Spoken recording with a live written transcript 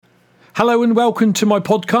Hello and welcome to my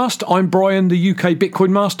podcast. I'm Brian, the UK Bitcoin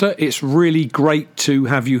Master. It's really great to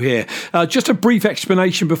have you here. Just a brief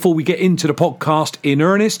explanation before we get into the podcast in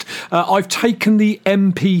earnest. I've taken the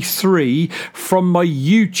MP3 from my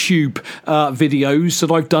YouTube videos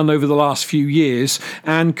that I've done over the last few years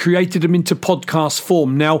and created them into podcast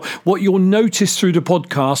form. Now, what you'll notice through the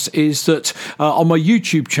podcast is that on my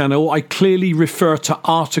YouTube channel, I clearly refer to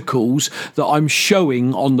articles that I'm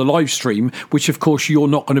showing on the live stream, which of course you're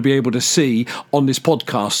not going to be able to see on this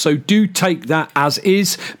podcast. So do take that as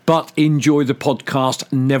is, but enjoy the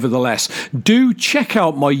podcast nevertheless. Do check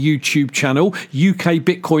out my YouTube channel,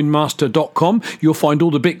 ukbitcoinmaster.com. You'll find all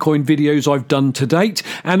the Bitcoin videos I've done to date.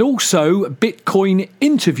 And also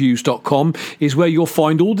bitcoininterviews.com is where you'll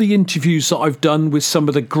find all the interviews that I've done with some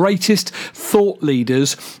of the greatest thought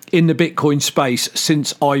leaders in the Bitcoin space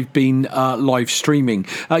since I've been live streaming.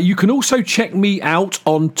 You can also check me out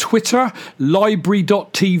on Twitter,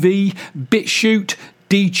 library.tv, BitChute,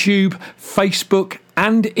 DTube, Facebook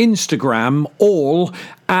and Instagram, all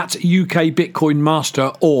at UK Bitcoin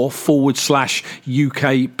Master or / UK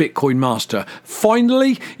Bitcoin Master.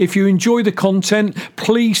 Finally, if you enjoy the content,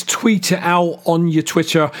 please tweet it out on your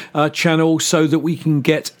Twitter channel so that we can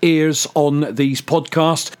get ears on these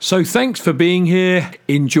podcasts. So thanks for being here.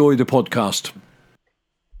 Enjoy the podcast.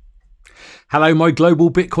 Hello, my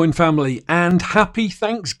global Bitcoin family, and happy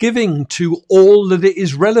Thanksgiving to all that it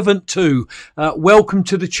is relevant to. Welcome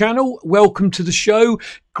to the channel. Welcome to the show.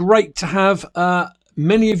 Great to have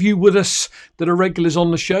many of you with us that are regulars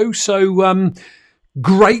on the show. So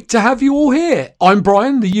great to have you all here. I'm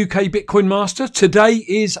Brian, the UK Bitcoin Master. Today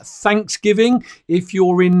is Thanksgiving. If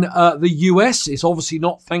you're in the US, it's obviously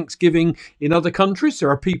not Thanksgiving in other countries. There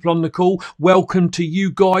are people on the call. Welcome to you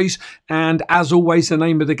guys. And as always, the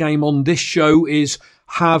name of the game on this show is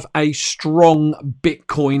have a strong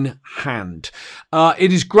Bitcoin hand.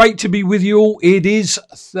 It is great to be with you all. It is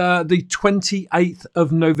the 28th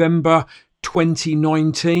of November,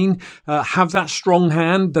 2019. Have that strong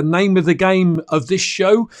hand. The name of the game of this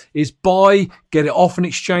show is buy, get it off an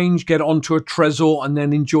exchange, get it onto a Trezor, and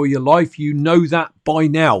then enjoy your life. You know that by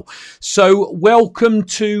now. So welcome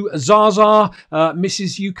to Zaza,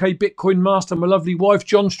 Mrs. UK Bitcoin Master, my lovely wife,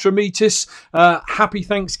 John Stramitis. Happy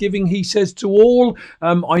Thanksgiving, he says to all.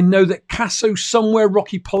 I know that Casso somewhere,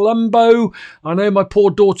 Rocky Palumbo. I know my poor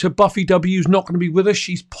daughter Buffy W is not going to be with us.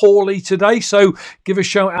 She's poorly today. So give a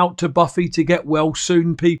shout out to Buffy to get well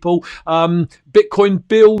soon, people. Bitcoin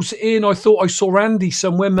Bill's in. I thought I saw Andy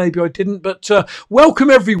somewhere. Maybe I didn't. But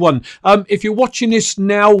welcome, everyone. If you're watching this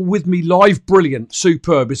now with me live, brilliant,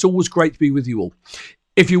 superb. It's always great to be with you all.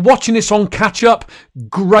 If you're watching this on catch-up,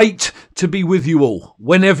 great to be with you all,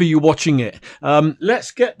 whenever you're watching it.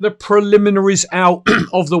 Let's get the preliminaries out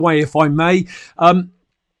of the way, if I may.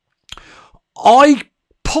 I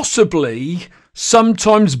possibly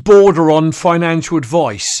sometimes border on financial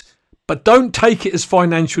advice, but don't take it as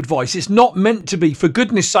financial advice. It's not meant to be. For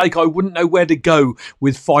goodness sake, I wouldn't know where to go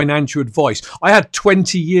with financial advice. I had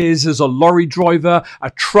 20 years as a lorry driver, a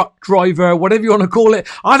truck driver, whatever you want to call it.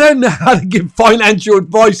 I don't know how to give financial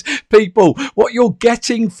advice, people. What you're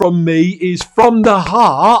getting from me is from the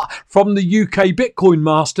heart, from the UK Bitcoin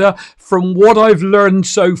Master, from what I've learned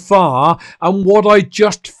so far and what I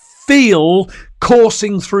just feel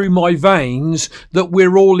coursing through my veins, that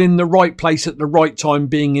we're all in the right place at the right time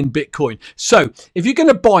being in Bitcoin. So if you're going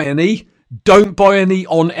to buy any, don't buy any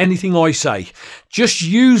on anything I say. Just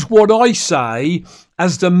use what I say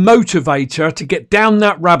as the motivator to get down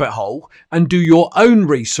that rabbit hole and do your own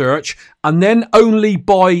research, and then only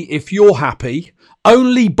buy if you're happy.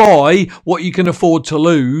 Only buy what you can afford to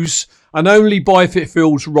lose, and only buy if it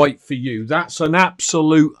feels right for you. That's an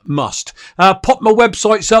absolute must. Pop my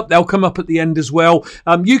websites up. They'll come up at the end as well.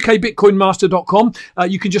 ukbitcoinmaster.com.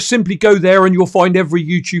 You can just simply go there and you'll find every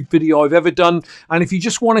YouTube video I've ever done. And if you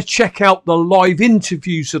just want to check out the live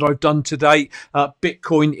interviews that I've done today,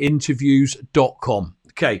 bitcoininterviews.com.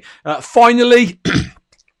 Okay. Finally,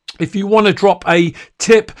 if you want to drop a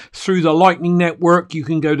tip through the Lightning Network, you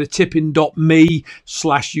can go to tipping.me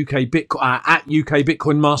 /UK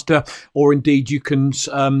Bitcoin Master, or indeed you can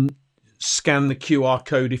scan the QR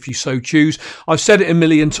code if you so choose. I've said it a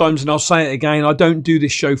million times and I'll say it again. I don't do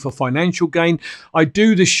this show for financial gain. I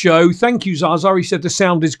do this show. Thank you, Zaza. He said the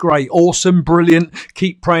sound is great. Awesome. Brilliant.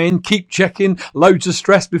 Keep praying. Keep checking. Loads of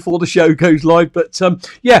stress before the show goes live. But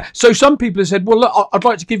yeah, so some people have said, well, look, I'd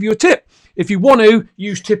like to give you a tip. If you want to,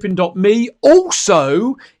 use tipping.me.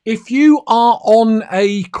 Also, if you are on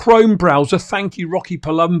a Chrome browser, thank you, Rocky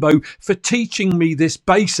Palumbo, for teaching me this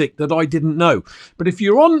basic that I didn't know. But if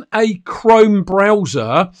you're on a Chrome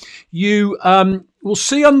browser, you will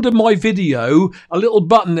see under my video a little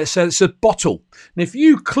button that says bottle. And if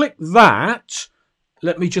you click that,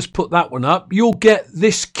 let me just put that one up. You'll get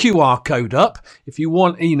this QR code up. If you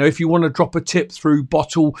want, if you want to drop a tip through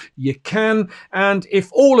bottle, you can. And if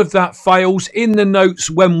all of that fails, in the notes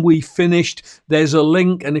when we finished, there's a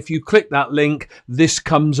link. And if you click that link, this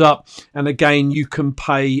comes up. And again, you can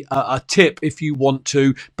pay a tip if you want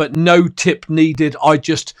to, but no tip needed.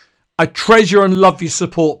 I treasure and love your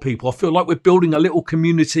support, people. I feel like we're building a little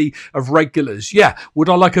community of regulars. Yeah, would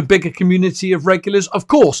I like a bigger community of regulars? Of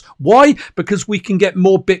course. Why? Because we can get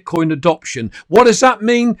more Bitcoin adoption. What does that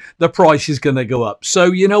mean? The price is going to go up. So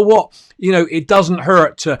you know what? It doesn't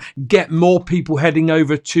hurt to get more people heading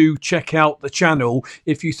over to check out the channel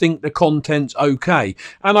if you think the content's okay.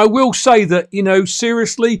 And I will say that,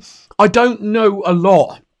 seriously, I don't know a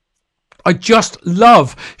lot. I just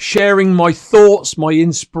love sharing my thoughts, my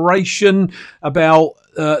inspiration about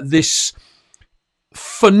this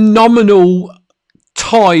phenomenal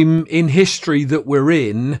time in history that we're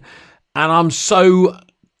in. And I'm so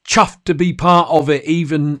chuffed to be part of it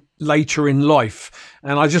even later in life.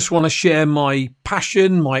 And I just want to share my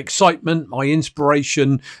passion, my excitement, my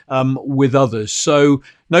inspiration with others. So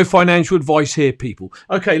no financial advice here, people.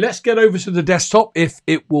 Okay, let's get over to the desktop if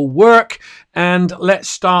it will work. And let's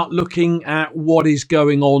start looking at what is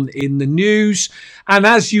going on in the news. And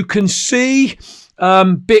as you can see,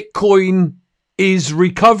 Bitcoin is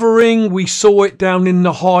recovering. We saw it down in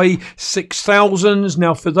the high 6,000s.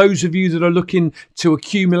 Now, for those of you that are looking to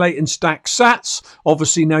accumulate and stack sats,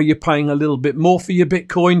 obviously now you're paying a little bit more for your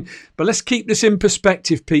Bitcoin. But let's keep this in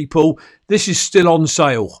perspective, people. This is still on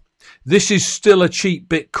sale. This is still a cheap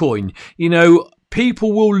Bitcoin.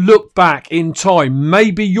 People will look back in time.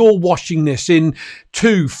 Maybe you're watching this in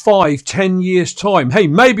 2, 5, 10 years time. Hey,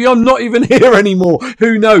 maybe I'm not even here anymore.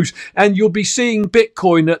 Who knows? And you'll be seeing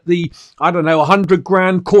Bitcoin at the, 100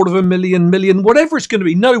 grand, $250,000, whatever it's going to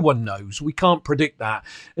be. No one knows. We can't predict that.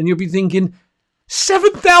 And you'll be thinking,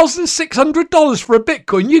 $7,600 for a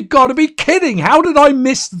Bitcoin? You've got to be kidding. How did I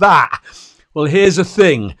miss that? Well, here's the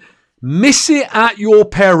thing. Miss it at your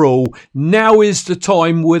peril. Now is the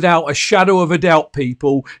time, without a shadow of a doubt,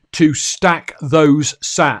 people, to stack those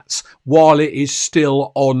sats while it is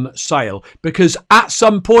still on sale. Because at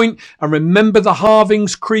some point, and remember the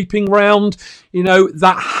halvings creeping round,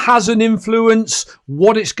 that has an influence.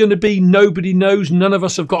 What it's going to be, nobody knows. None of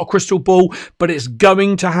us have got a crystal ball, but it's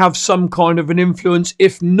going to have some kind of an influence.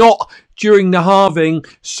 If not during the halving,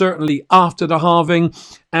 certainly after the halving.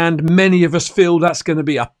 And many of us feel that's going to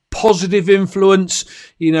be a positive influence.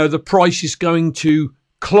 The price is going to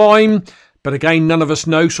climb, but again, none of us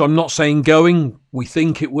know, so I'm not saying going. We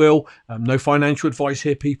think it will. No financial advice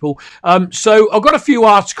here, people. So I've got a few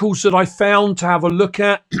articles that I found to have a look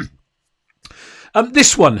at.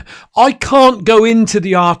 This one, I can't go into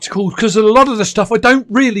the article because a lot of the stuff I don't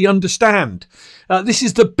really understand. This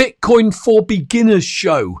is the Bitcoin for Beginners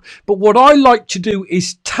show. But what I like to do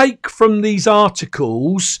is take from these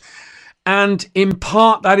articles and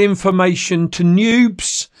impart that information to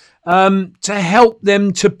noobs to help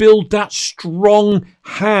them to build that strong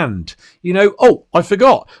hand. I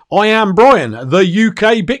forgot. I am Brian, the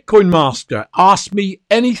UK Bitcoin master. Ask me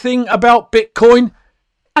anything about Bitcoin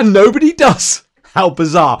and nobody does. How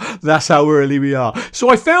bizarre. That's how early we are. So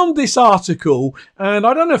I found this article and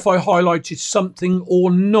I don't know if I highlighted something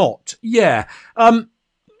or not. Yeah.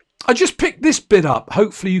 I just picked this bit up.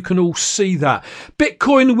 Hopefully you can all see that.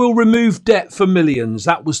 Bitcoin will remove debt for millions.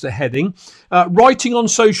 That was the heading. Writing on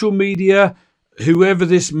social media, whoever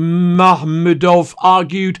this Mahmudov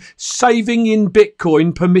argued, saving in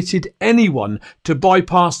Bitcoin permitted anyone to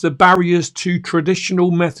bypass the barriers to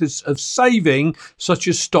traditional methods of saving, such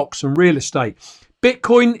as stocks and real estate.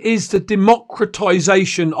 Bitcoin is the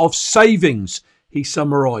democratization of savings, he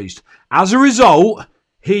summarized. As a result,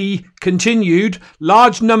 he continued,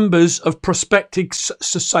 large numbers of prospective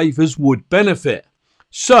savers would benefit.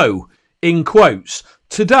 So, in quotes,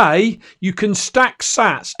 today you can stack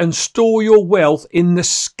sats and store your wealth in the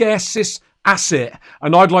scarcest asset,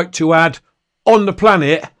 and I'd like to add, on the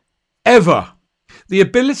planet, ever. The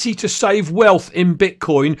ability to save wealth in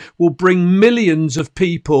Bitcoin will bring millions of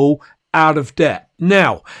people out of debt.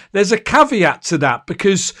 Now, there's a caveat to that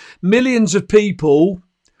because millions of people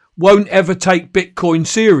won't ever take Bitcoin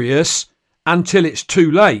serious until it's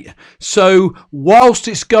too late. So whilst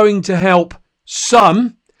it's going to help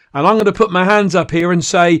some, and I'm going to put my hands up here and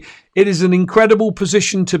say it is an incredible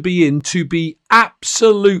position to be in, to be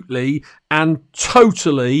absolutely and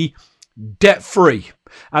totally debt-free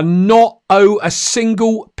and not owe a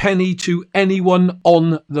single penny to anyone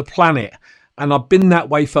on the planet. And I've been that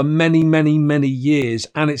way for many, many, many years,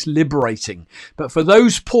 and it's liberating. But for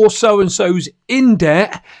those poor so-and-sos in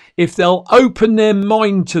debt, if they'll open their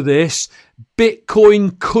mind to this,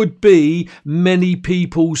 Bitcoin could be many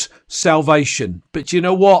people's salvation. But you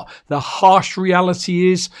know what? The harsh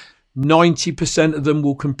reality is 90% of them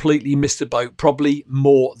will completely miss the boat, probably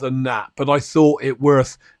more than that. But I thought it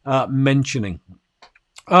worth mentioning.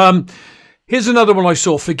 Here's another one I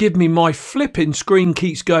saw. Forgive me, my flipping screen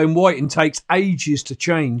keeps going white and takes ages to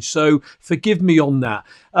change. So forgive me on that.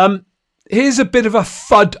 Here's a bit of a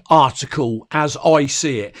FUD article as I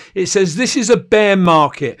see it. It says, this is a bear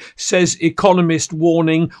market, says economist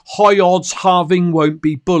warning, high odds halving won't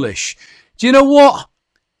be bullish. Do you know what?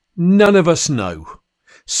 None of us know.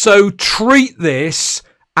 So treat this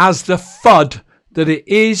as the FUD that it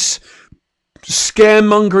is.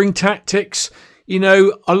 Scaremongering tactics. You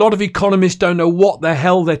know, a lot of economists don't know what the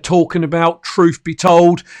hell they're talking about, truth be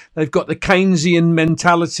told. They've got the Keynesian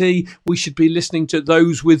mentality. We should be listening to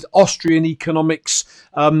those with Austrian economics,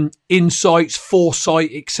 insights,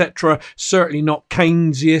 foresight, etc. Certainly not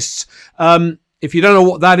Keynesists. If you don't know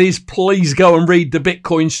what that is, please go and read the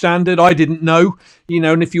Bitcoin Standard. I didn't know,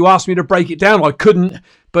 and if you asked me to break it down, I couldn't.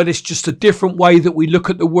 But it's just a different way that we look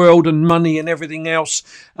at the world and money and everything else.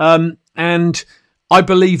 And I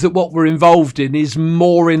believe that what we're involved in is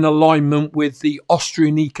more in alignment with the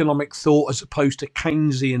Austrian economic thought as opposed to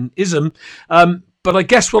Keynesianism. But I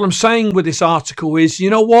guess what I'm saying with this article is, you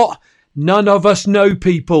know what? None of us know,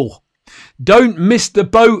 people. Don't miss the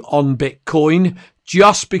boat on Bitcoin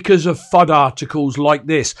just because of FUD articles like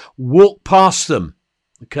this. Walk past them.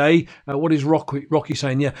 Okay, what is Rocky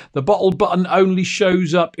saying? Yeah, the bottle button only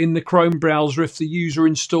shows up in the Chrome browser if the user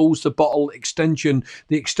installs the bottle extension.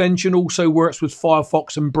 The extension also works with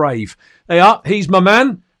Firefox and Brave. They are. He's my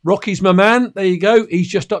man. Rocky's my man. There you go. He's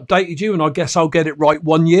just updated you, and I guess I'll get it right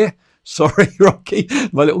 1 year. Sorry, Rocky,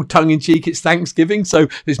 my little tongue-in-cheek. It's Thanksgiving, so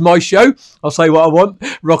it's my show. I'll say what I want.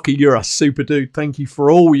 Rocky, you're a super dude. Thank you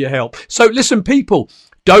for all your help. So listen, people,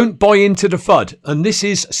 don't buy into the FUD, and this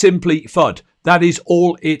is simply FUD. That is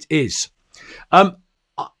all it is.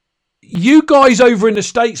 You guys over in the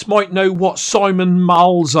States might know what Simon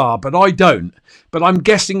Malls are, but I don't. But I'm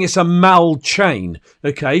guessing it's a Mal chain,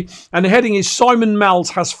 okay? And the heading is Simon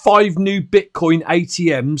Malls has 5 new Bitcoin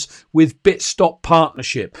ATMs with Bitstop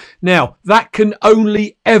partnership. Now, that can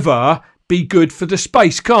only ever be good for the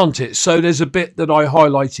space, can't it? So there's a bit that I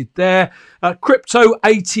highlighted there. Crypto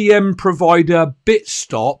ATM provider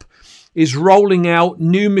Bitstop is rolling out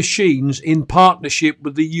new machines in partnership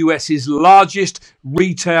with the US's largest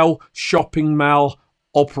retail shopping mall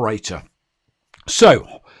operator. So,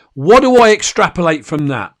 what do I extrapolate from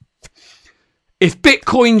that? If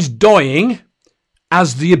Bitcoin's dying,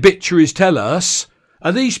 as the obituaries tell us,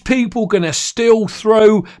 are these people going to still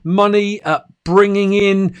throw money at bringing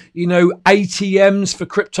in, ATMs for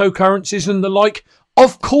cryptocurrencies and the like?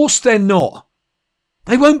 Of course they're not.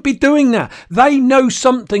 They won't be doing that. They know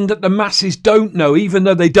something that the masses don't know, even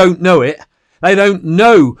though they don't know it. They don't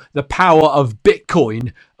know the power of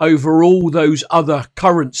Bitcoin over all those other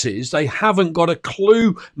currencies. They haven't got a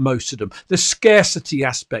clue, most of them. The scarcity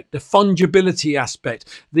aspect, the fungibility aspect,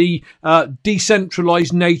 the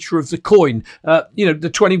decentralized nature of the coin,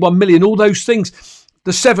 the 21 million, all those things.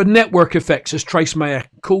 The 7 network effects, as Trace Mayer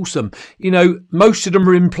calls them, most of them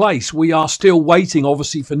are in place. We are still waiting,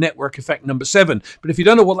 obviously, for network effect number 7. But if you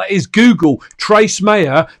don't know what that is, Google Trace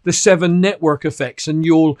Mayer, the 7 network effects, and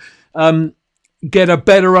you'll get a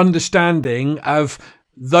better understanding of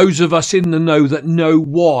those of us in the know that know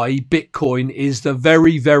why Bitcoin is the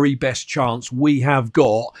very, very best chance we have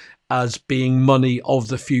got as being money of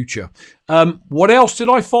the future. What else did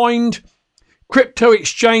I find? Crypto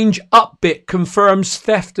exchange Upbit confirms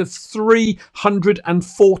theft of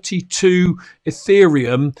 342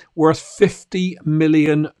 Ethereum worth $50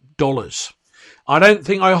 million. I don't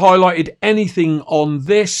think I highlighted anything on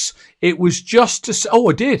this. It was just to... Oh,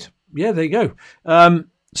 I did. Yeah, there you go.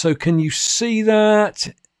 So can you see that?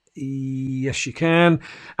 Yes, you can.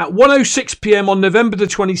 At 1:06 p.m. on November the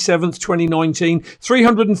 27th, 2019,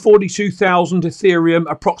 342,000 Ethereum,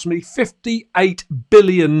 approximately 58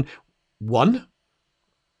 billion were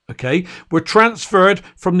transferred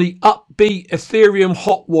from the Upbeat Ethereum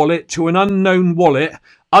hot wallet to an unknown wallet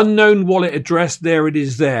address. There it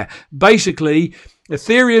is there. Basically,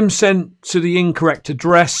 Ethereum sent to the incorrect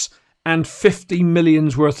address and 50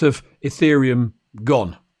 million's worth of Ethereum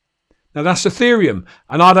gone. Now that's Ethereum,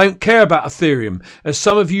 and I don't care about Ethereum. As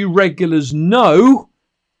some of you regulars know,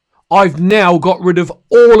 I've now got rid of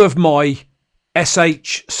all of my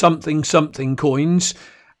SH something something coins,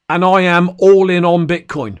 and I am all in on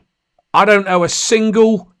Bitcoin. I don't owe a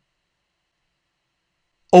single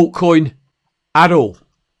altcoin at all.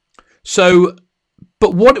 So,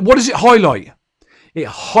 but what does it highlight? It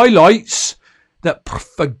highlights that,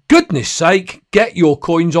 for goodness sake, get your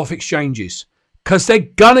coins off exchanges, because they're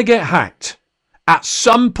going to get hacked. At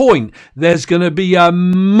some point, there's going to be a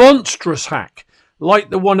monstrous hack, like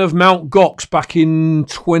the one of Mt. Gox back in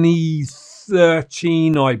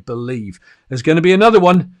 2013, I believe. There's going to be another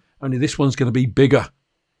one, only this one's going to be bigger.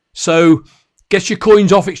 So get your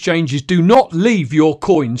coins off exchanges. Do not leave your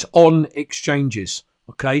coins on exchanges,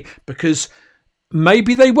 okay? Because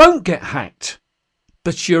maybe they won't get hacked,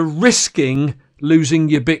 but you're risking losing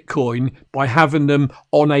your Bitcoin by having them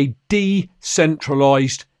on a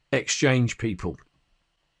decentralized exchange, people.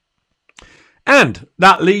 And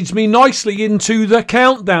that leads me nicely into the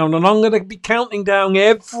countdown, and I'm going to be counting down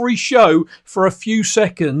every show for a few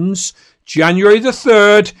seconds. January the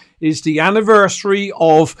 3rd is the anniversary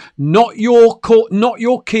of Not Your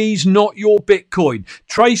Keys, Not Your Bitcoin.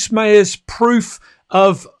 Trace Mayer's proof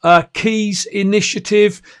of keys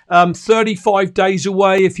initiative, 35 days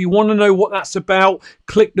away. If you want to know what that's about,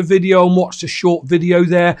 click the video and watch the short video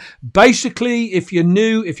there. Basically, if you're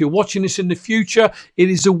new, if you're watching this in the future, it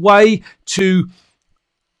is a way to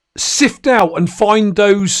sift out and find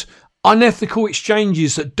those unethical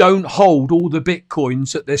exchanges that don't hold all the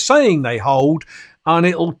Bitcoins that they're saying they hold, and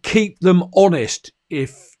it'll keep them honest,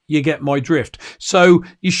 if you get my drift. So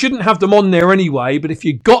you shouldn't have them on there anyway, but if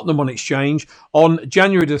you got them on exchange on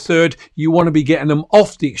January the 3rd, you want to be getting them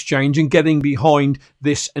off the exchange and getting behind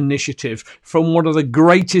this initiative from one of the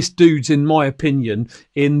greatest dudes, in my opinion,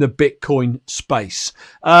 in the Bitcoin space.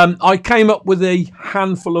 I came up with a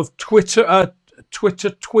handful of tweets. Put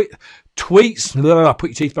your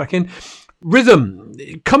teeth back in. Rhythm,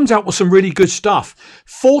 it comes out with some really good stuff.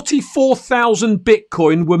 44,000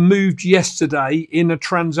 Bitcoin were moved yesterday in a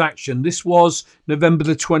transaction. This was November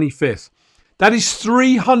the 25th. That is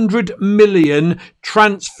 300 million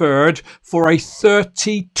transferred for a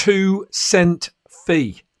 32-cent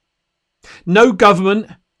fee. No government,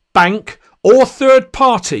 bank, or third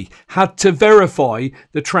party had to verify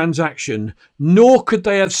the transaction, nor could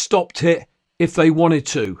they have stopped it if they wanted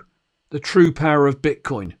to. The true power of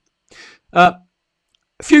Bitcoin. A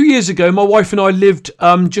few years ago, my wife and I lived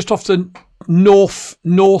just off the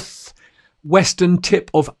northwestern tip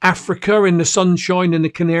of Africa in the sunshine in the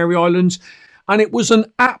Canary Islands, and it was an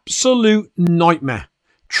absolute nightmare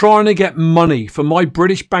trying to get money from my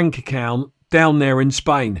British bank account down there in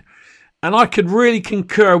Spain. And I could really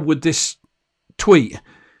concur with this tweet.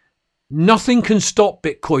 Nothing can stop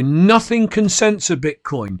Bitcoin. Nothing can censor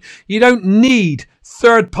Bitcoin. You don't need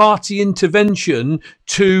third-party intervention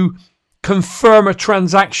to confirm a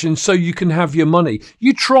transaction so you can have your money.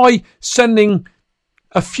 You try sending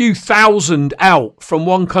a few thousand out from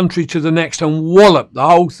one country to the next and wallop, the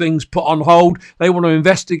whole thing's put on hold. They want to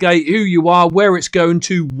investigate who you are, where it's going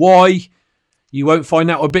to, why. You won't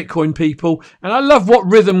find out with Bitcoin, people. And I love what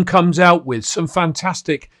Rhythm comes out with. Some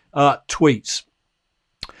fantastic tweets.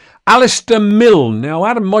 Alistair Milne. Now,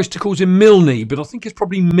 Adam Meister calls him Milne, but I think it's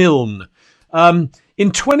probably Milne.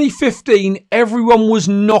 In 2015, everyone was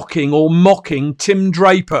knocking or mocking Tim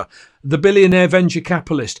Draper, the billionaire venture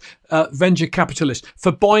capitalist,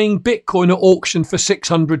 for buying Bitcoin at auction for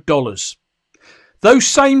 $600. Those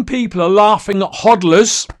same people are laughing at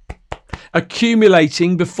hodlers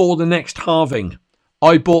accumulating before the next halving.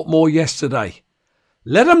 I bought more yesterday.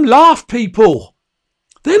 Let them laugh, people.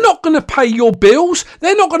 They're not going to pay your bills.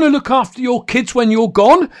 They're not going to look after your kids when you're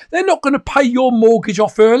gone. They're not going to pay your mortgage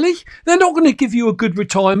off early. They're not going to give you a good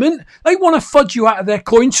retirement. They want to fudge you out of their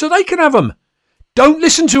coins so they can have them. Don't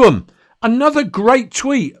listen to them. Another great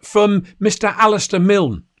tweet from Mr. Alistair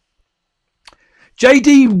Milne.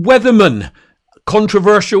 JD Weatherman,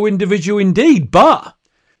 controversial individual indeed, but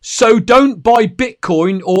so don't buy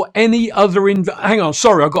Bitcoin or any other... Hang on,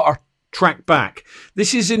 sorry, I got to track back.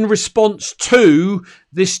 This is in response to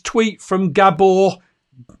this tweet from Gabor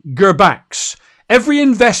Gerbax. Every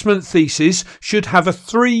investment thesis should have a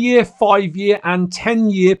 3-year, 5-year and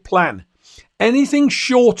 10-year plan. Anything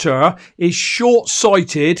shorter is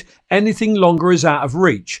short-sighted, anything longer is out of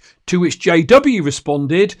reach. To which JW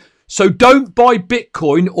responded, so don't buy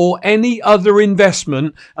Bitcoin or any other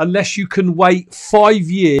investment unless you can wait 5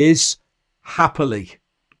 years happily.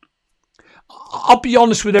 I'll be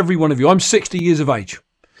honest with every one of you. I'm 60 years of age.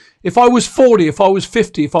 If I was 40, if I was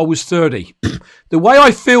 50, if I was 30, the way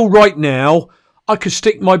I feel right now, I could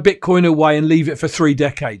stick my Bitcoin away and leave it for 3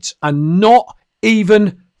 decades and not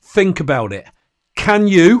even think about it. Can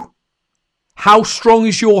you? How strong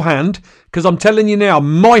is your hand? Because I'm telling you now,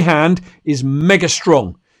 my hand is mega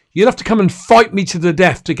strong. You'll have to come and fight me to the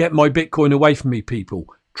death to get my Bitcoin away from me, people.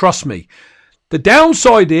 Trust me. The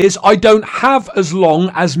downside is I don't have as long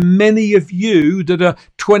as many of you that are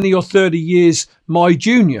 20 or 30 years my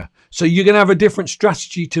junior. So you're going to have a different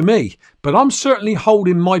strategy to me. But I'm certainly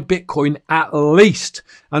holding my Bitcoin at least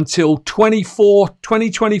until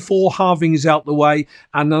 2024 halving is out the way,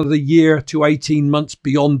 and another year to 18 months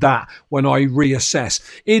beyond that when I reassess.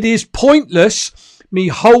 It is pointless me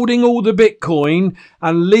holding all the Bitcoin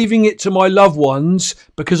and leaving it to my loved ones,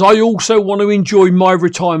 because I also want to enjoy my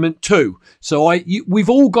retirement too. So we've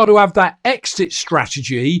all got to have that exit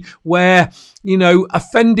strategy where,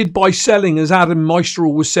 offended by selling, as Adam Meister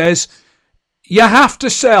always says, you have to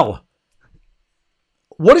sell.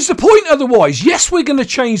 What is the point otherwise? Yes, we're going to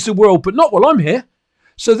change the world, but not while I'm here.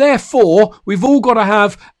 So therefore, we've all got to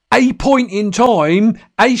have a point in time,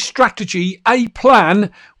 a strategy, a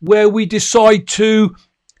plan where we decide to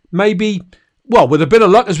maybe, with a bit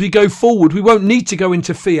of luck as we go forward, we won't need to go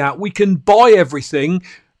into fiat. We can buy everything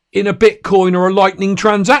in a Bitcoin or a Lightning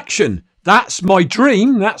transaction. That's my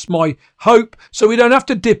dream. That's my hope. So we don't have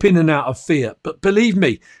to dip in and out of fiat. But believe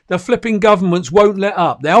me, the flipping governments won't let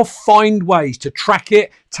up. They'll find ways to track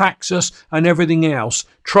it, tax us, and everything else.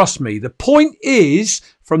 Trust me. The point is,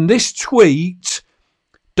 from this tweet,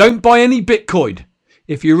 don't buy any Bitcoin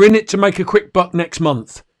if you're in it to make a quick buck next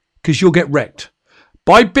month, because you'll get wrecked.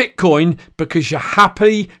 Buy Bitcoin because you're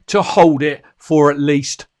happy to hold it for at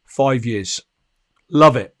least 5 years.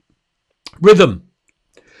 Love it. Rhythm.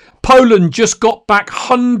 Poland just got back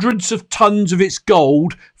hundreds of tons of its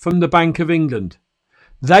gold from the Bank of England.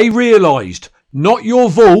 They realised, not your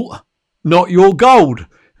vault, not your gold.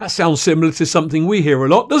 That sounds similar to something we hear a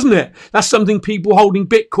lot, doesn't it? That's something people holding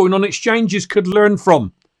Bitcoin on exchanges could learn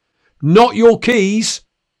from. Not your keys,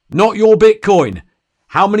 not your Bitcoin.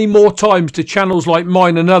 How many more times do channels like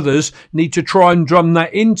mine and others need to try and drum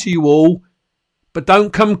that into you all? But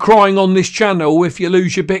don't come crying on this channel if you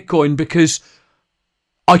lose your Bitcoin, because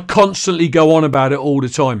I constantly go on about it all the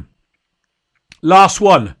time. Last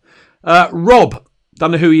one. Rob,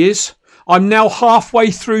 don't know who he is. I'm now halfway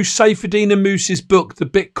through Saifedean Ammous's book, The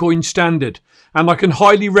Bitcoin Standard, and I can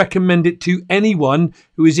highly recommend it to anyone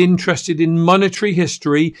who is interested in monetary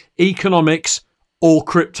history, economics, or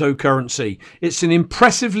cryptocurrency. It's an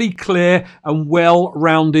impressively clear and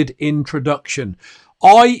well-rounded introduction.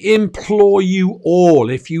 I implore you all,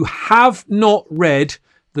 if you have not read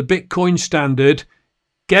The Bitcoin Standard,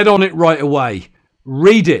 get on it right away.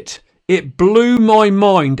 Read it. It blew my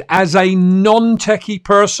mind as a non-techie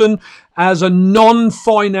person, as a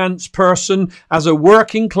non-finance person, as a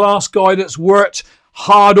working class guy that's worked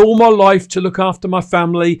hard all my life to look after my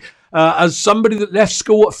family, as somebody that left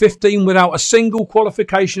school at 15 without a single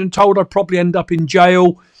qualification and told I'd probably end up in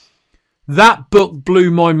jail. That book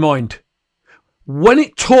blew my mind. When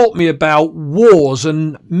it taught me about wars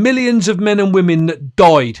and millions of men and women that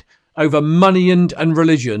died over money and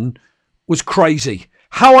religion was crazy.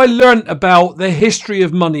 How I learnt about the history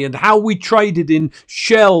of money and how we traded in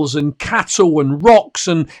shells and cattle and rocks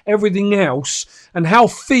and everything else, and how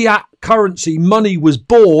fiat currency money was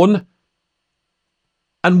born,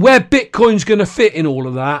 and where Bitcoin's going to fit in all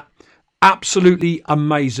of that. Absolutely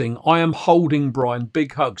amazing. I am holding Brian.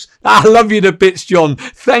 Big hugs. I love you to bits, John.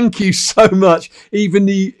 Thank you so much. Even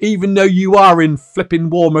though you are in flipping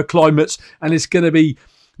warmer climates and it's going to be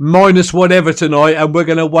minus whatever tonight and we're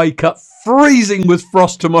going to wake up freezing with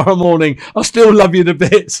frost tomorrow morning, I still love you to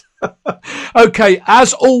bits. Okay,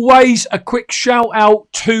 as always, a quick shout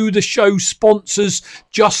out to the show sponsors,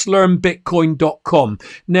 justlearnbitcoin.com.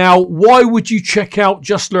 Now, why would you check out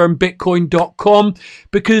justlearnbitcoin.com?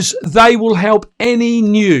 Because they will help any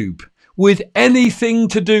noob with anything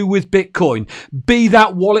to do with Bitcoin, be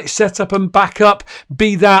that wallet setup and backup,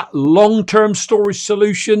 be that long-term storage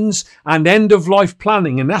solutions and end-of-life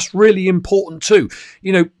planning. And that's really important too.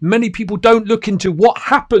 Many people don't look into what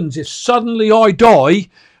happens if suddenly I die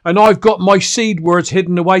and I've got my seed words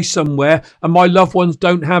hidden away somewhere and my loved ones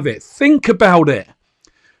don't have it. Think about it.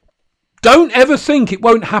 Don't ever think it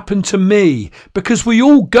won't happen to me, because we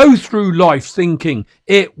all go through life thinking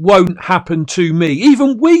it won't happen to me.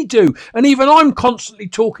 Even we do. And even I'm constantly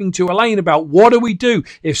talking to Elaine about what do we do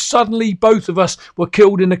if suddenly both of us were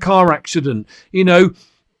killed in a car accident.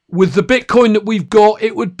 With the Bitcoin that we've got,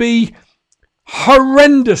 it would be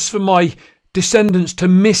horrendous for my descendants to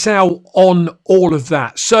miss out on all of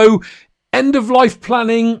that. So end of life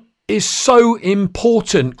planning is so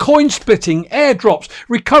important. Coin splitting, airdrops,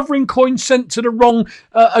 recovering coins sent to the wrong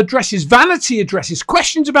addresses, vanity addresses,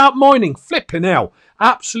 questions about mining, flipping hell.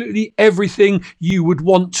 Absolutely everything you would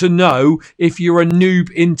want to know if you're a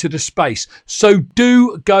noob into the space. So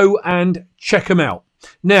do go and check them out.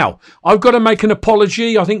 Now, I've got to make an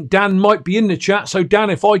apology. I think Dan might be in the chat. So, Dan,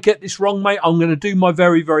 if I get this wrong, mate, I'm going to do my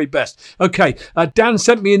very, very best. Okay, Dan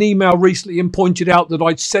sent me an email recently and pointed out that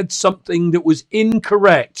I'd said something that was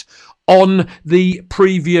incorrect on the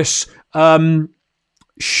previous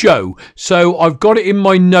show. So I've got it in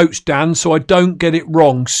my notes, Dan, so I don't get it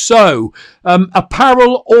wrong. So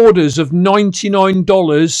apparel orders of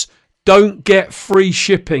 $99 don't get free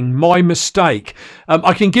shipping. My mistake.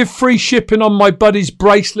 I can give free shipping on my buddy's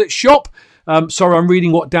bracelet shop. Sorry, I'm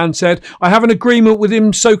reading what Dan said. I have an agreement with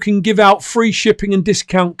him so can give out free shipping and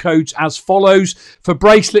discount codes as follows. For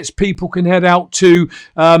bracelets, people can head out to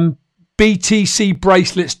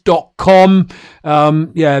btcbracelets.com,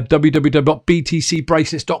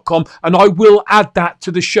 www.btcbracelets.com, and I will add that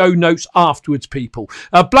to the show notes afterwards, people.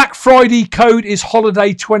 Black Friday code is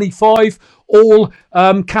holiday25, all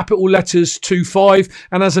capital letters 25,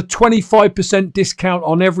 and as a 25% discount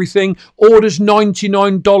on everything. Orders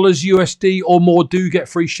 $99 USD or more do get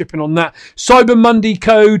free shipping on that. Cyber Monday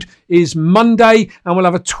code is Monday, and we'll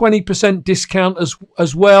have a 20% discount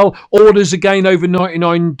as well. Orders again over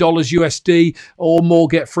 $99 USD or more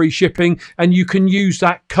get free shipping, and you can use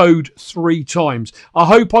that code 3 times. I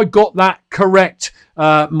hope I got that correct,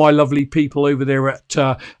 my lovely people over there at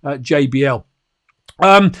JBL.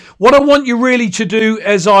 What I want you really to do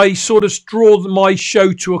as I sort of draw my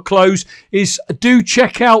show to a close is do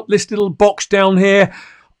check out this little box down here.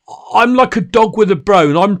 I'm like a dog with a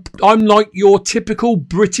bone. I'm like your typical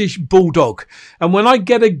British bulldog. And when I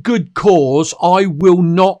get a good cause, I will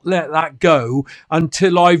not let that go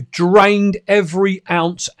until I've drained every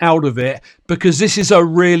ounce out of it, because this is a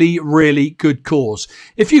really, really good cause.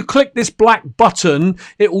 If you click this black button,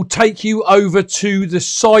 it will take you over to the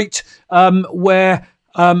site where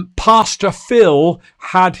Pastor Phil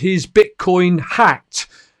had his Bitcoin hacked.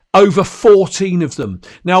 Over 14 of them.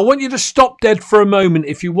 Now, I want you to stop dead for a moment.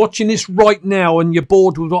 If you're watching this right now and you're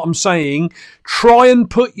bored with what I'm saying, try and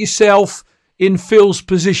put yourself in Phil's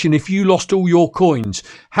position if you lost all your coins.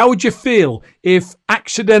 How would you feel if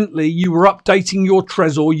accidentally you were updating your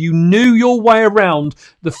Trezor, you knew your way around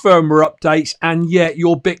the firmware updates, and yet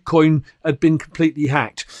your Bitcoin had been completely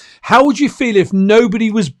hacked? How would you feel if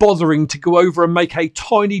nobody was bothering to go over and make a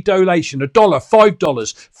tiny donation, $1, $5,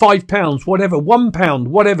 £5, whatever, £1,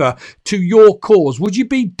 whatever, to your cause? Would you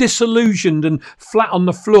be disillusioned and flat on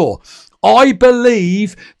the floor? I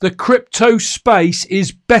believe the crypto space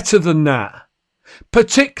is better than that,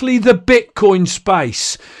 particularly the Bitcoin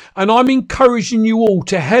space. And I'm encouraging you all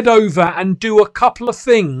to head over and do a couple of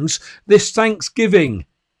things this Thanksgiving.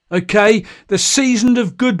 Okay? The season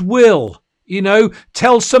of goodwill. You know,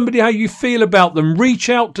 tell somebody how you feel about them. Reach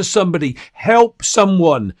out to somebody. Help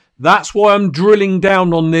someone. That's why I'm drilling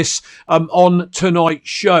down on this on tonight's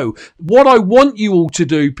show. What I want you all to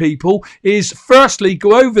do, people, is firstly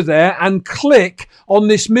go over there and click on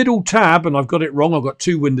this middle tab. And I've got it wrong. I've got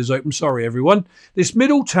 2 windows open. Sorry, everyone. This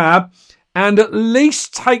middle tab, and at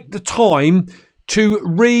least take the time to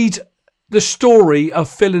read the story of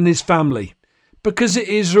Phil and his family, because it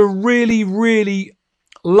is a really, really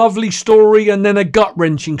lovely story, and then a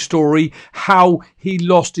gut-wrenching story how he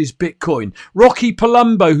lost his Bitcoin. Rocky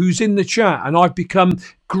Palumbo, who's in the chat and I've become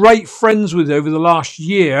great friends with over the last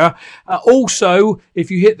year, also,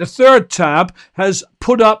 if you hit the 3rd tab, has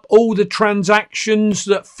put up all the transactions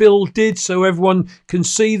that Phil did so everyone can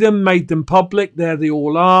see them, made them public. There they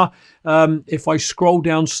all are. If I scroll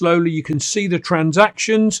down slowly, you can see the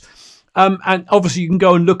transactions. And obviously you can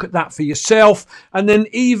go and look at that for yourself. And then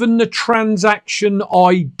even the transaction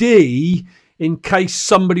ID, in case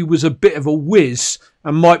somebody was a bit of a whiz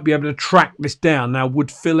and might be able to track this down. Now,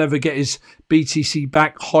 would Phil ever get his BTC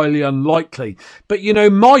back? Highly unlikely. But, you know,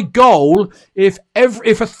 my goal, if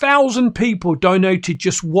 1,000 people donated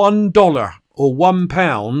just $1 or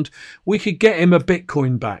 £1, we could get him a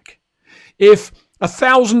Bitcoin back. If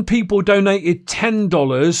 1,000 people donated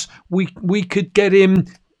 $10, we could get him,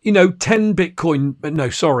 you know, 10 Bitcoin.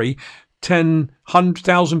 No, sorry, 10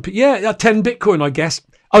 Bitcoin, I guess.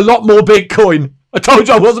 A lot more Bitcoin. I told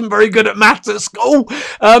you I wasn't very good at maths at school.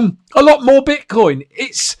 A lot more Bitcoin.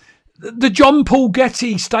 It's the John Paul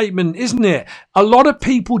Getty statement, isn't it? A lot of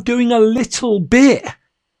people doing a little bit.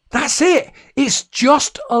 That's it. It's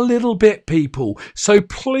just a little bit, people. So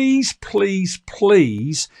please, please,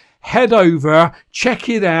 please head over, check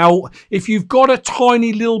it out. If you've got a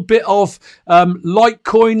tiny little bit of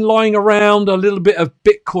Litecoin lying around, a little bit of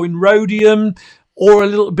Bitcoin Rhodium, or a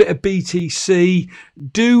little bit of BTC,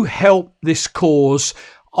 do help this cause.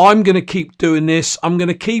 I'm going to keep doing this. I'm going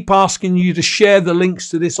to keep asking you to share the links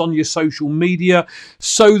to this on your social media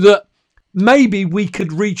so that maybe we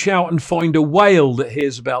could reach out and find a whale that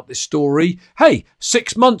hears about this story. Hey,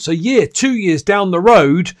 6 months, a year, 2 years down the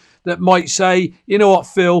road, that might say, you know what,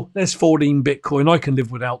 Phil, there's 14 Bitcoin. I can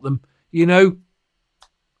live without them. You know,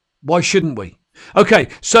 why shouldn't we? Okay,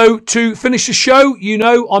 so to finish the show, you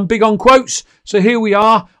know I'm big on quotes. So here we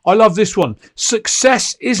are. I love this one.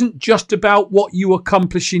 Success isn't just about what you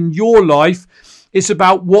accomplish in your life. It's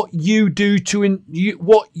about what you do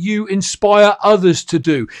what you inspire others to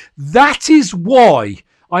do. That is why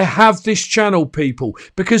I have this channel, people,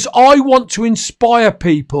 because I want to inspire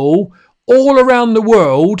people all around the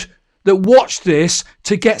world that watch this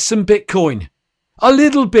to get some Bitcoin. A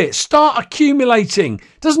little bit. Start accumulating.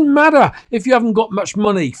 Doesn't matter if you haven't got much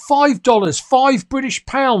money. $5, 5 British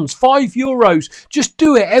pounds, 5 euros. Just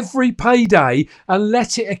do it every payday and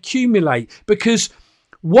let it accumulate. Because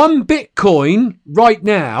one Bitcoin right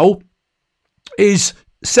now is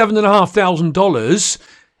 $7,500.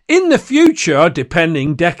 In the future,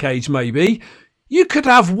 depending decades maybe, you could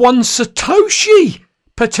have one Satoshi,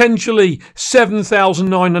 potentially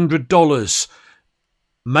 $7,900.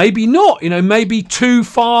 Maybe not, maybe too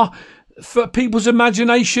far for people's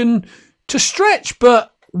imagination to stretch.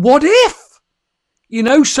 But what if?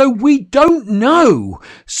 So we don't know.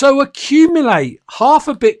 So accumulate half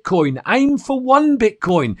a Bitcoin, aim for 1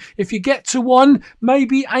 Bitcoin. If you get to 1,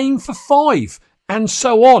 maybe aim for 5, and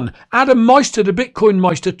so on. Adam Meister, the Bitcoin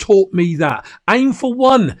Meister, taught me that. Aim for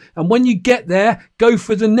 1, and when you get there, go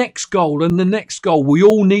for the next goal and the next goal. We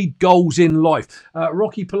all need goals in life.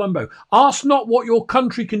 Rocky Palumbo, ask not what your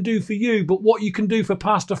country can do for you, but what you can do for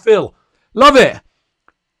Pastor Phil. Love it.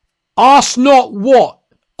 Ask not what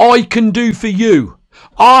I can do for you.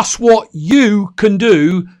 Ask what you can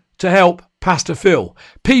do to help Pastor Phil.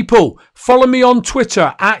 People, follow me on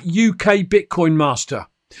Twitter at UK Bitcoin Master.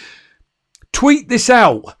 Tweet this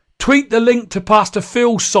out. Tweet the link to Pastor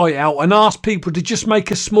Phil's site out and ask people to just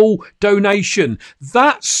make a small donation.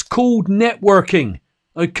 That's called networking.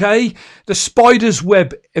 Okay? The spider's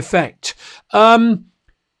web effect.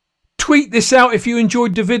 Tweet this out if you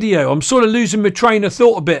enjoyed the video. I'm sort of losing my train of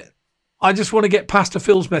thought a bit. I just want to get Pastor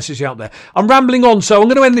Phil's message out there. I'm rambling on, so I'm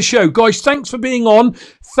going to end the show. Guys, thanks for being on.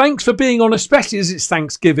 Thanks for being on, especially as it's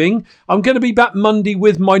Thanksgiving. I'm going to be back Monday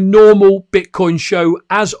with my normal Bitcoin show,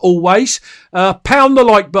 as always. Pound the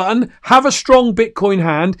like button. Have a strong Bitcoin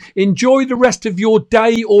hand. Enjoy the rest of your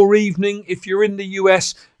day or evening if you're in the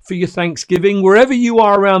US for your Thanksgiving. Wherever you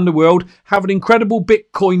are around the world, have an incredible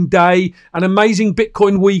Bitcoin day, an amazing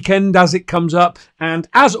Bitcoin weekend as it comes up. And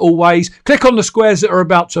as always, click on the squares that are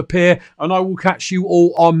about to appear, and I will catch you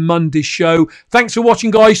all on Monday's show. Thanks for watching,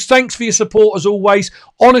 guys. Thanks for your support as always.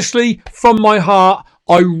 Honestly, from my heart,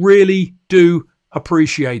 I really do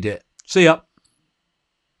appreciate it. See ya.